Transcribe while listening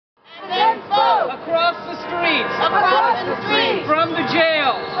streets. Across the street. From the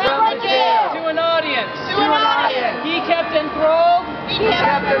jail. From the jail. To an audience. To an audience. He kept enthralled. He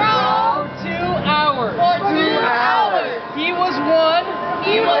kept enthralled. For 2 hours. For 2 hours. He was one.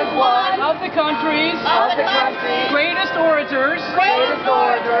 He was one of the country's greatest orators.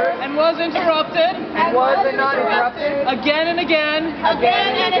 And was interrupted. Again and again.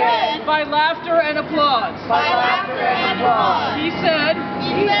 By laughter and applause. He said.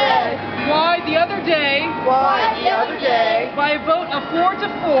 Why the other day. By a vote of 4 to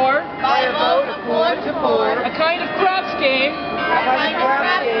 4. A kind of craps game.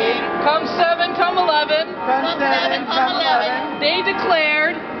 Come 7, come 11. They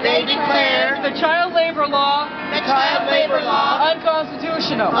declared the child labor law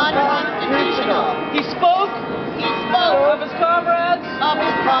unconstitutional. He spoke of his comrades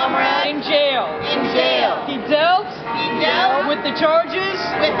in jail. He dealt with the charges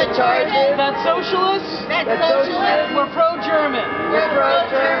that socialists were pro-German.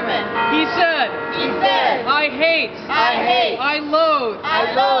 He said, I hate, I loathe,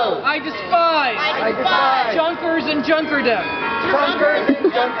 I despise junkers and junkerdom.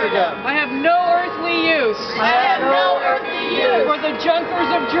 I have no earthly use for the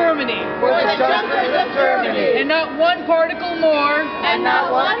junkers of Germany. And not one particle more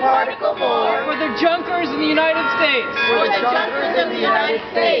for the junkers in the United States.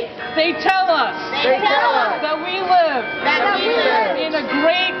 They tell us that we live in a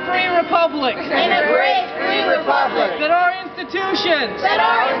great free republic. That our institutions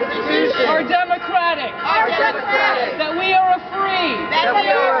are democratic. That we are a free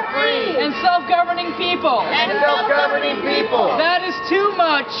and self-governing people. That is too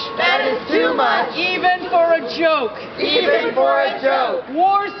much. Even for a joke.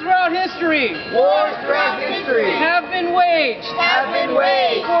 Wars throughout history have been waged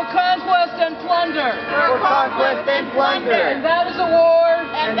for conquest and plunder. And that is a war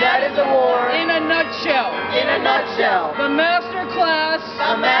in a nutshell. The master class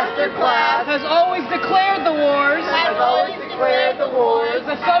has always declared the wars.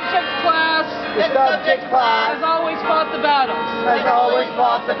 The subject class has always fought the battles.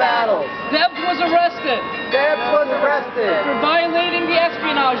 Debs was arrested for violating the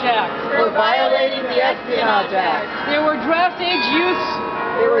Espionage Act. There were draft age youths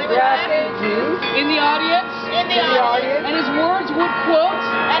in the audience, and his words would quote,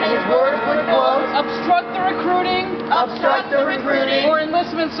 obstruct the recruiting or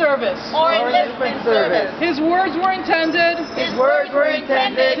enlistment service. His words were intended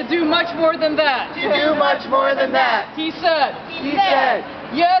to do much more than that. He said,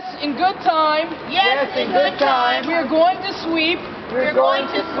 yes, in good time, we are going to sweep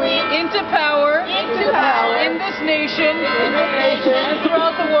into power in this nation and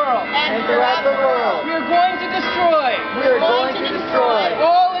throughout the world. We are going to destroy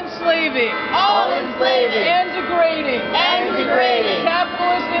all enslaving and degrading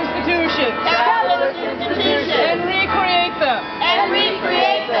capitalist institutions and recreate them as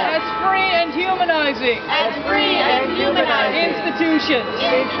free and humanizing institutions.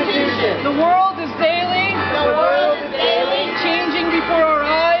 The world is daily changing before our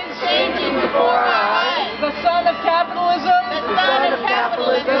eyes. The sun of capitalism is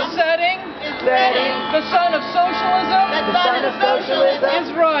setting. The sun of socialism is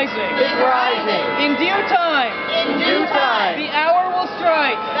rising. In due time, the hour will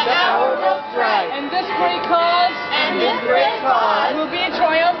strike. And this great cause will be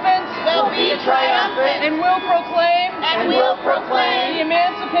triumphant and will proclaim the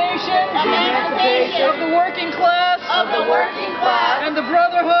emancipation of the working class and the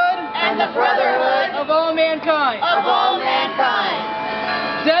brotherhood of all mankind.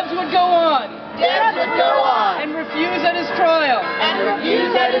 Debs would go on and refuse at his trial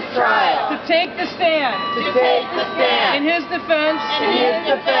to take the stand in his defense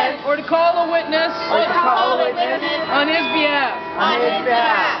or to call a witness on his behalf.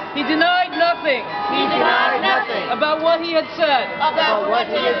 He denied nothing about what he had said.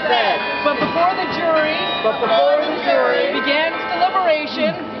 But before the jury began its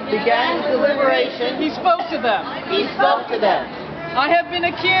deliberation, he spoke to them. I have been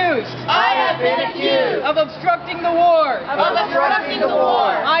accused of obstructing the war.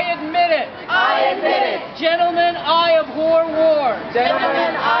 I admit it. Gentlemen, I abhor war.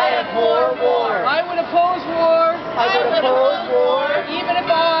 I would oppose war even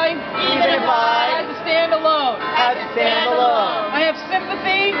if I had to stand alone. I have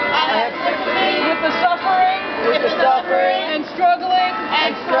sympathy with the suffering and struggling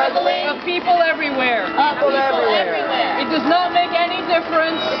of people everywhere. People everywhere. It does not make any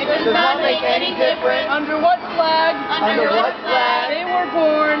difference It does not make any difference under what flag under what flag they were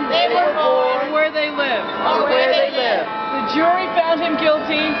born or where they live. or where they live. The jury found him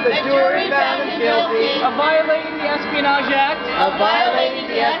guilty The jury found him guilty of violating the Espionage Act of violating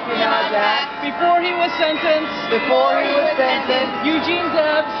the Espionage Act before he was sentenced. before he was sentenced. Eugene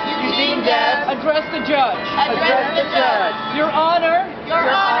Debs Eugene Debs addressed the judge. addressed the judge. Your Honor, Your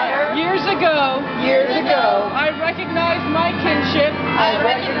Honor, years ago, I recognized my kinship I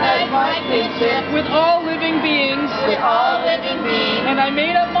recognize my kinship with all living beings, with all living beings, and I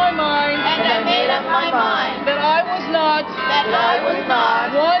made up my mind and I made up my mind that I was not that I was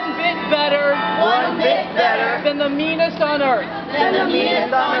not one bit better one bit better than the meanest on earth. than the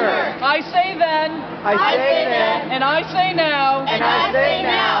meanest on earth. I say then, I say then, and I say now, and I say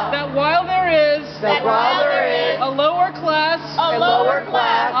now, that while there is that while there is a lower class, a lower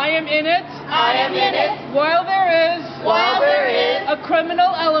class, I am in it. I am in it. While there is a a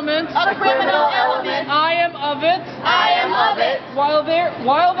criminal element, criminal element, I am of it. I am of it. While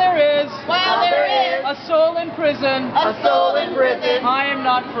there is a soul in prison, a soul in prison, I am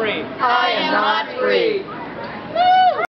not free. I am not free.